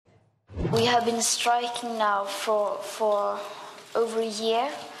We have been striking now for over a year,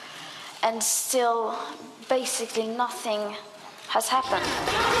 and still basically nothing has happened.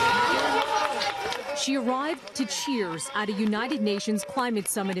 She arrived to cheers at a United Nations climate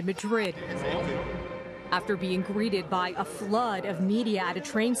summit in Madrid after being greeted by a flood of media at a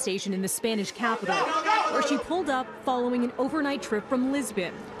train station in the Spanish capital, where she pulled up following an overnight trip from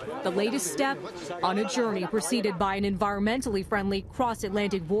Lisbon, the latest step on a journey preceded by an environmentally friendly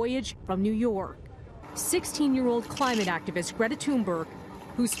cross-Atlantic voyage from New York. 16-year-old climate activist Greta Thunberg,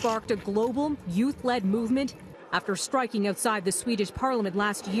 who sparked a global youth-led movement after striking outside the Swedish parliament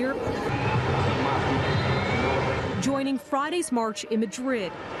last year, joining Friday's march in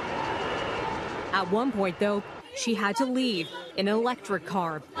Madrid. At one point, though, she had to leave in an electric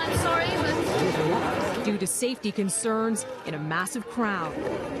car. I'm sorry, but due to safety concerns in a massive crowd.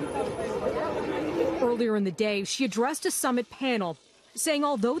 Earlier in the day, she addressed a summit panel, saying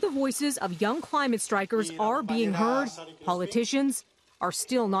although the voices of young climate strikers are being heard, politicians are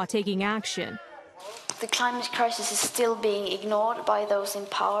still not taking action. The climate crisis is still being ignored by those in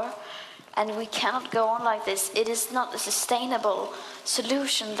power, and we cannot go on like this. It is not a sustainable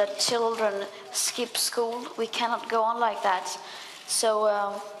solution that children skip school. We cannot go on like that.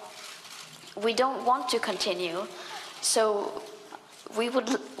 So we don't want to continue. So we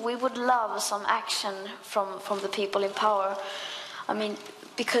would love some action from the people in power. I mean,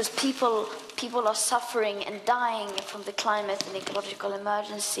 because people are suffering and dying from the climate and ecological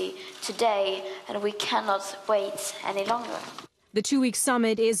emergency today, and we cannot wait any longer. The two-week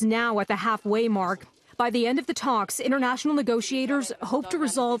summit is now at the halfway mark. By the end of the talks, international negotiators hope to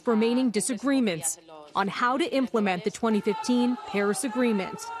resolve remaining disagreements on how to implement the 2015 Paris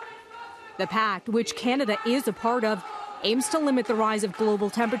Agreement. The pact, which Canada is a part of, aims to limit the rise of global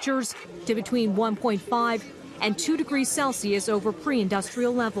temperatures to between 1.5 and 2 degrees Celsius over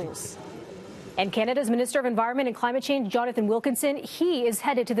pre-industrial levels. And Canada's Minister of Environment and Climate Change, Jonathan Wilkinson, he is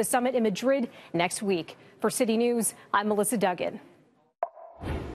headed to the summit in Madrid next week. For City News, I'm Melissa Duggan.